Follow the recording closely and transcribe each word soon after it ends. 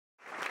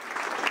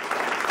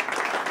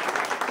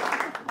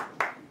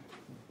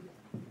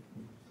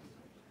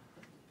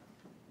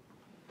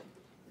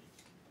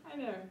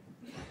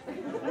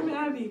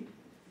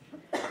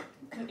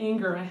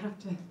anger. I have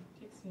to, it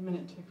takes me a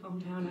minute to calm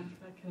down after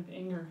that kind of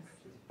anger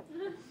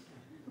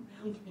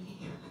around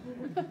me.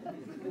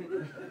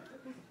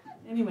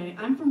 Anyway,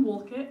 I'm from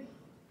Wolcott,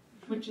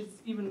 which is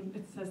even,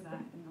 it says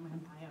that in my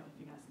bio, if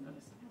you guys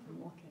notice, I'm from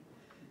Wolcott.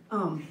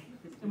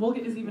 And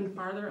Wolcott is even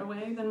farther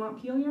away than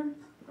Montpelier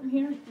from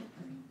here.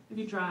 If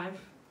you drive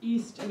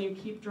east and you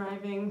keep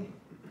driving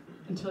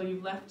until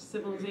you've left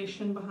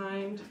civilization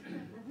behind,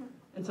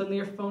 and suddenly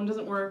your phone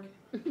doesn't work,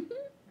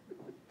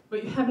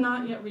 but you have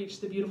not yet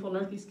reached the beautiful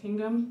Northeast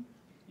Kingdom,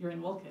 you're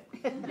in Wolcott.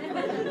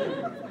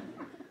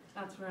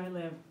 That's where I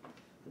live.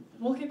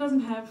 Wolcott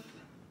doesn't have,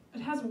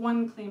 it has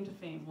one claim to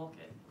fame,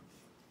 Wolcott,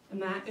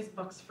 and that is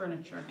Buck's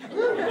Furniture.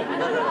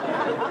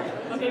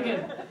 Okay,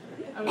 good.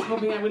 I was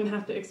hoping I wouldn't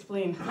have to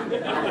explain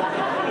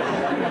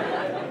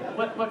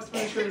what Buck's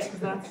Furniture is, because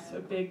that's a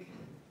big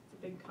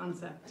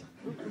concept.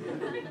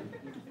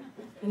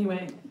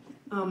 Anyway,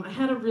 I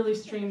had a really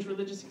strange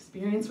religious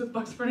experience with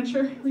Buck's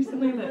Furniture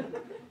recently that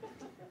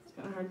it's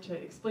kind of hard to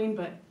explain,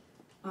 but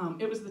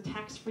it was the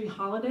tax-free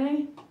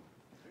holiday.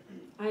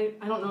 I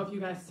don't know if you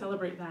guys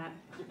celebrate that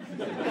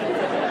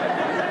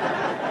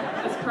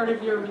as part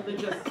of your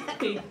religious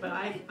faith, but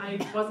I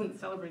wasn't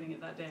celebrating it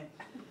that day.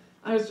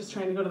 I was just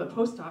trying to go to the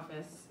post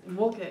office in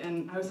Wolcott,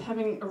 and I was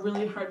having a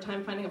really hard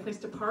time finding a place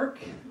to park,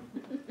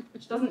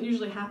 which doesn't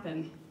usually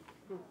happen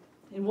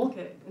in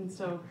Wolcott. And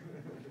so,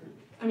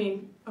 I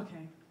mean,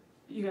 okay,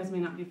 you guys may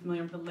not be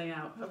familiar with the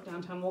layout of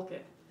downtown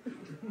Wolcott.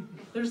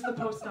 There's the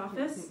post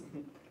office,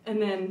 and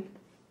then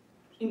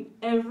in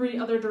every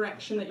other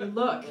direction that you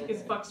look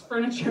is Buck's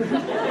Furniture.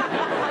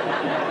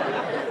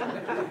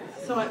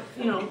 So,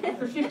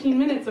 for 15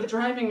 minutes of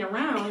driving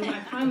around, I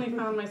finally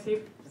found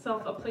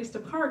myself a place to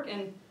park,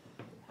 and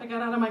I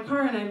got out of my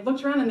car and I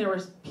looked around and there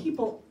was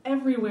people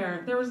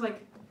everywhere. There was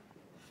like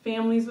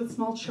families with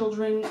small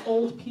children,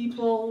 old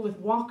people with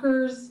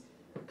walkers,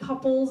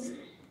 couples,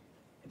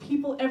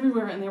 people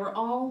everywhere, and they were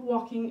all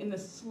walking in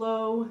this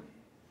slow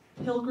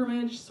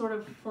pilgrimage sort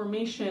of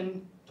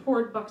formation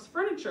toward Buck's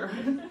Furniture.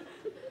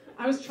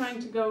 I was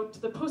trying to go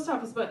to the post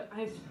office, but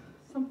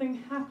something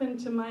happened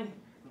to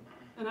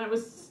and I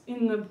was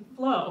in the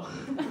flow,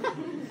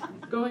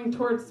 going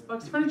towards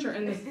Buck's Furniture,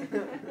 and I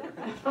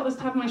felt this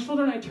tap on my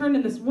shoulder, and I turned,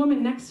 and this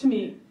woman next to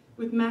me,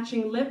 with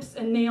matching lips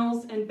and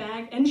nails and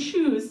bag and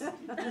shoes,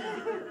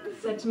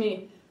 said to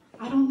me,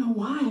 "I don't know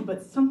why,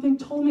 but something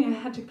told me I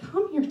had to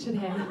come here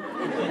today."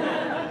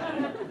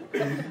 I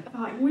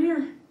thought,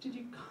 where did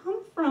you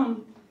come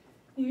from?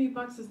 Maybe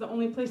Buck's is the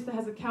only place that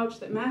has a couch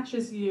that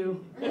matches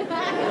you.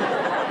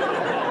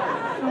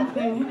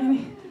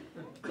 Something.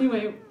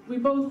 Anyway, we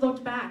both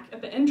looked back at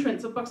the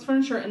entrance of Buck's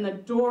Furniture, and the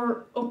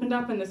door opened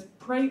up and this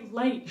bright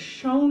light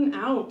shone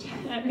out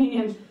at me,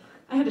 and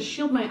I had to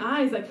shield my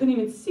eyes. I couldn't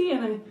even see,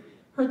 and I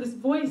heard this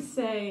voice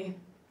say,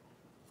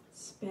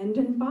 "Spend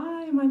and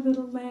buy, my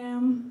little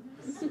lamb,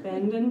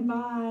 spend and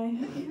buy.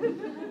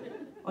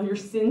 All your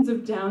sins of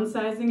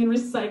downsizing and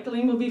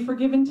recycling will be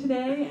forgiven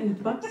today, and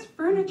Buck's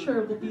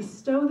Furniture will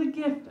bestow the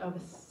gift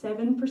of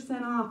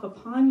 7% off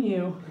upon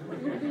you."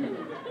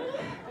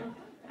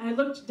 I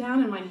looked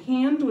down and my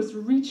hand was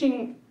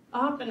reaching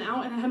up and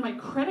out, and I had my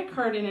credit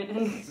card in it,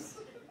 and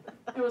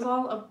it was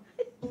all a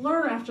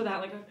blur after that,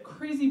 like a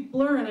crazy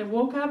blur, and I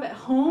woke up at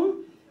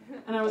home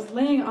and I was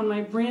laying on my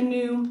brand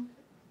new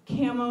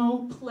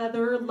camo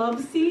pleather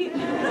love seat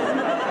that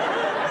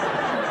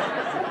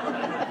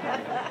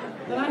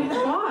I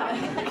had bought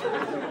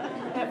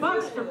at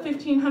Buck's for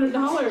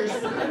 $1,500.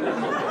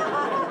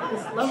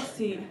 This love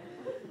seat.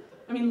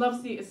 I mean, love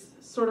seat is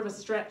sort of a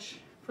stretch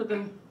for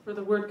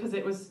the word, because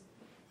it was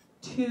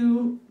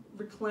 2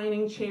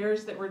 reclining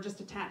chairs that were just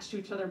attached to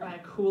each other by a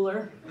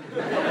cooler.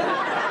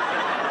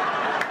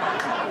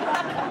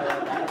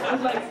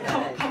 With like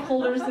cup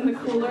holders in the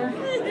cooler.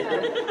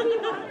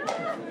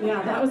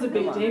 Yeah, that was a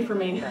big day for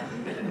me.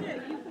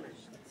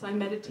 So I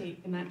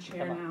meditate in that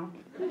chair now.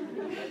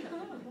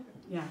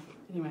 Yeah,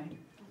 anyway.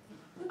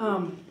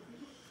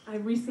 I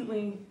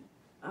recently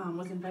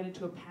was invited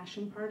to a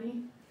passion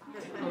party.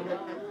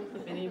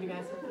 If any of you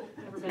guys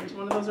have ever been to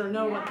one of those or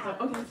know what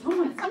the, okay,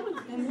 someone's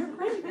been there,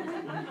 great.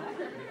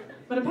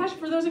 But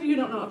for those of you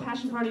who don't know, a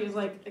passion party is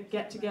like a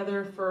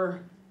get-together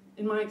for,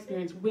 in my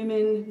experience,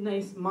 women,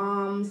 nice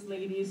moms,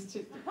 ladies,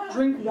 to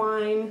drink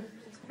wine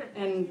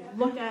and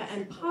look at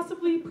and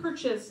possibly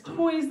purchase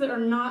toys that are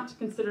not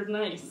considered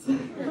nice.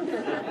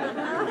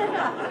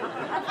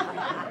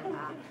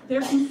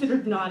 They're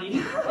considered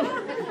naughty.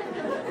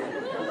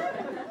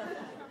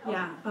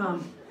 Yeah,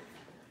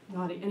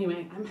 naughty.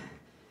 Anyway,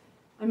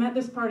 I'm at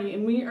this party,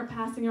 and we are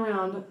passing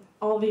around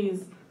all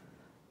these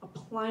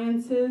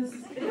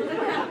appliances,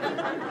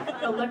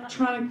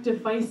 electronic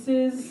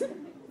devices,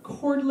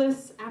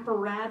 cordless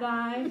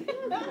apparatus,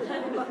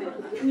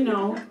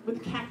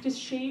 with cactus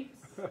shapes.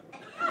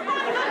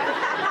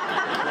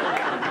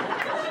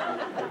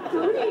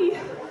 Hurry!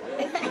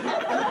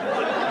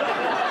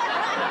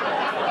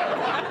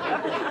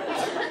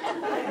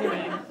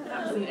 Anyway, that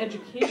was an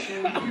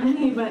education for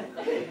me, but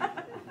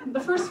the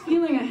first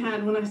feeling I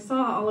had when I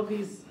saw all of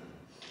these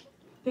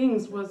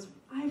things was,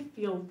 I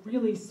feel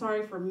really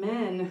sorry for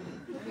men.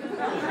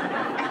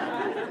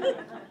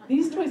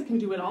 These toys can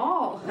do it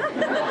all.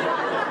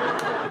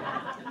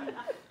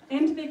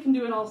 And they can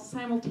do it all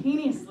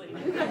simultaneously,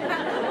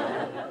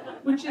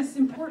 which is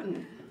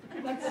important.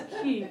 That's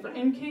key.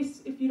 In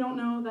case, if you don't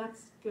know,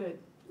 that's good.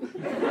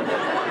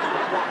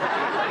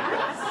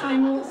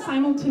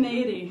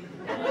 Simultaneity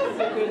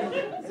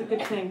is a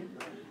good thing.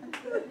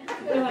 I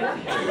feel like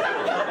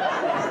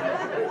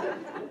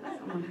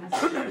someone has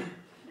to.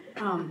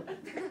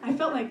 I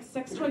felt like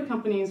sex toy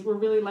companies were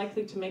really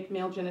likely to make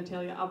male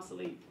genitalia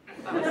obsolete.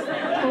 That was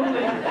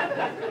totally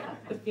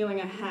the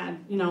feeling I had,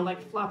 you know,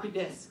 like floppy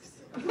disks.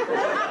 I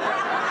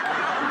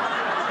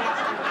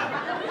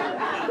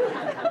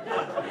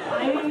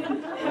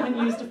haven't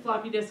used a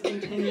floppy disk in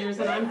 10 years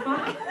and I'm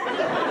fine.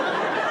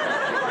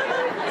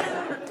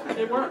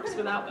 It works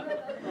without them.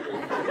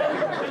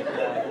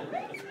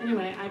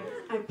 Anyway,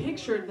 I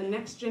pictured the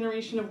next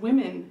generation of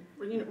women,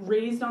 you know,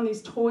 raised on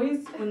these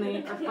toys when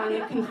they are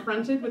finally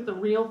confronted with the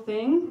real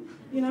thing,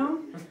 you know?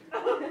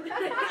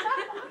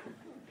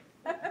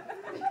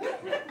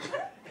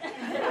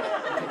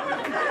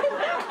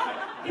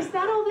 Is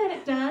that all that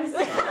it does?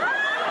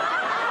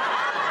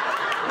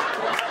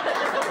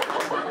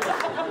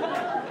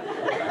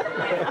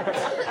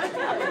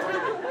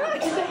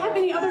 Does it have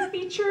any other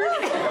features?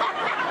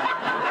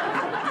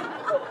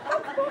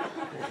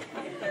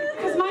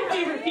 Because my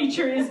favorite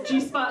feature is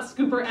G-spot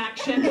scooper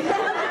action.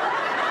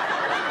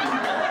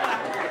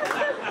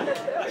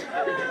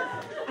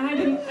 And I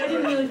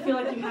didn't really feel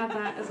like you had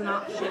that as an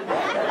option.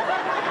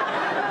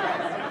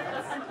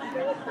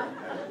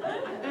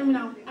 I'm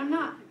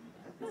not.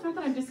 It's not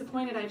that I'm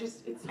disappointed.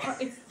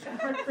 It's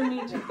hard for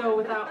me to go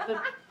without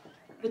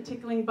the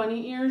tickling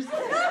bunny ears.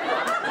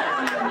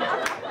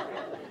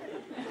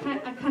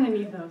 I kind of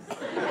need those.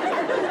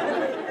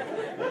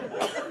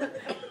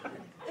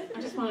 I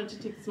just wanted to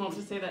take this moment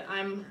to say that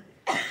I'm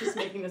just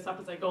making this up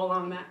as I go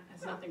along. That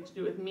has nothing to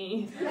do with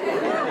me.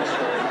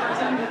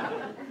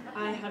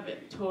 I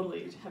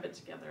totally have it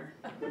together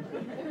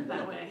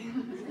that way.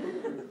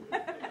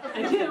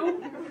 I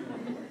do.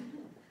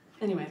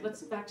 Anyway,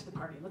 back to the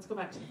party. Let's go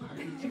back to the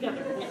party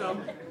together. We'll go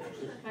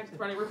back to the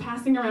party. We're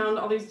passing around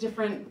all these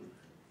different,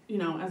 you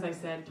know, as I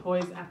said,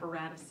 toys,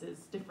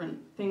 apparatuses, different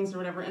things or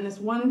whatever. And this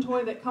one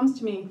toy that comes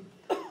to me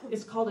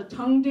is called a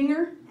tongue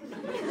dinger.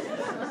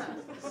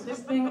 This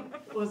thing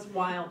was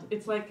wild.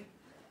 It's like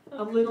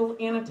a little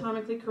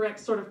anatomically correct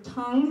sort of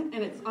tongue,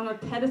 and it's on a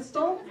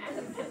pedestal.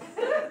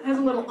 It has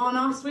a little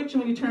on-off switch,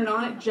 and when you turn it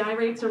on, it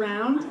gyrates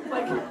around.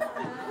 Like,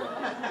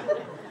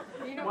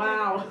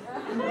 wow.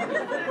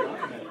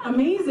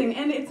 Amazing,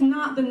 and it's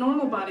not the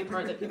normal body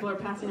part that people are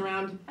passing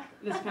around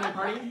this kind of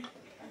party.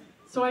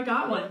 So I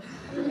got one.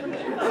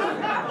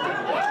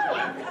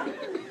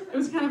 It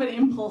was kind of an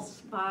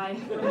impulse buy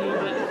for me,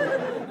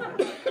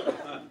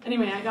 but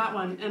anyway, I got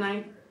one, and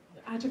I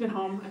took it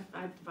home. I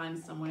had to find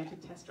some way to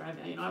test drive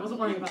it. You know, I wasn't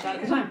worrying about that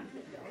at the time.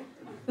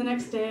 The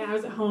next day, I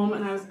was at home,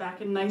 and I was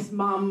back in nice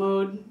mom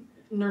mode,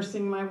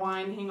 nursing my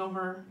wine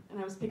hangover, and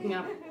I was picking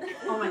up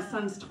all my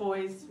son's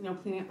toys, you know,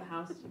 cleaning up the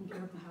house, taking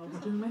care of the house,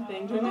 doing my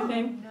thing.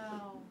 And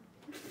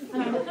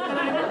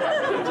I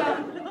picked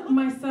up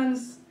my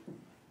son's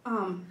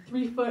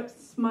 3-foot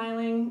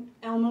smiling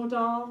Elmo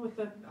doll with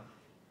a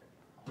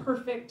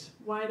perfect,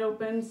 wide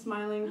open,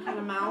 smiling kind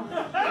of mouth.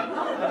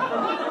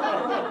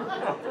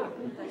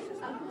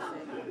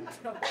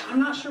 I'm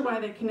not sure why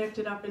they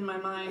connected up in my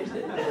mind.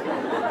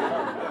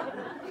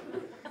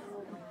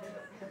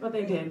 But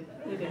they did.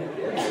 They did.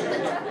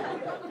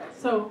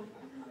 So,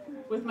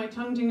 with my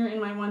tongue dinger in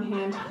my one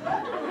hand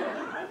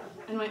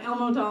and my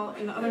Elmo doll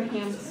in the other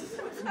hand,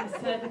 I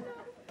said,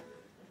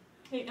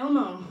 "Hey,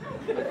 Elmo,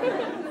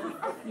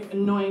 you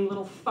annoying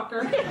little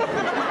fucker.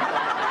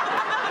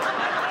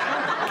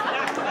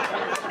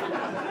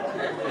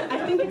 I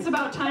think it's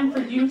about time for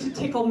you to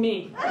tickle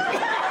me."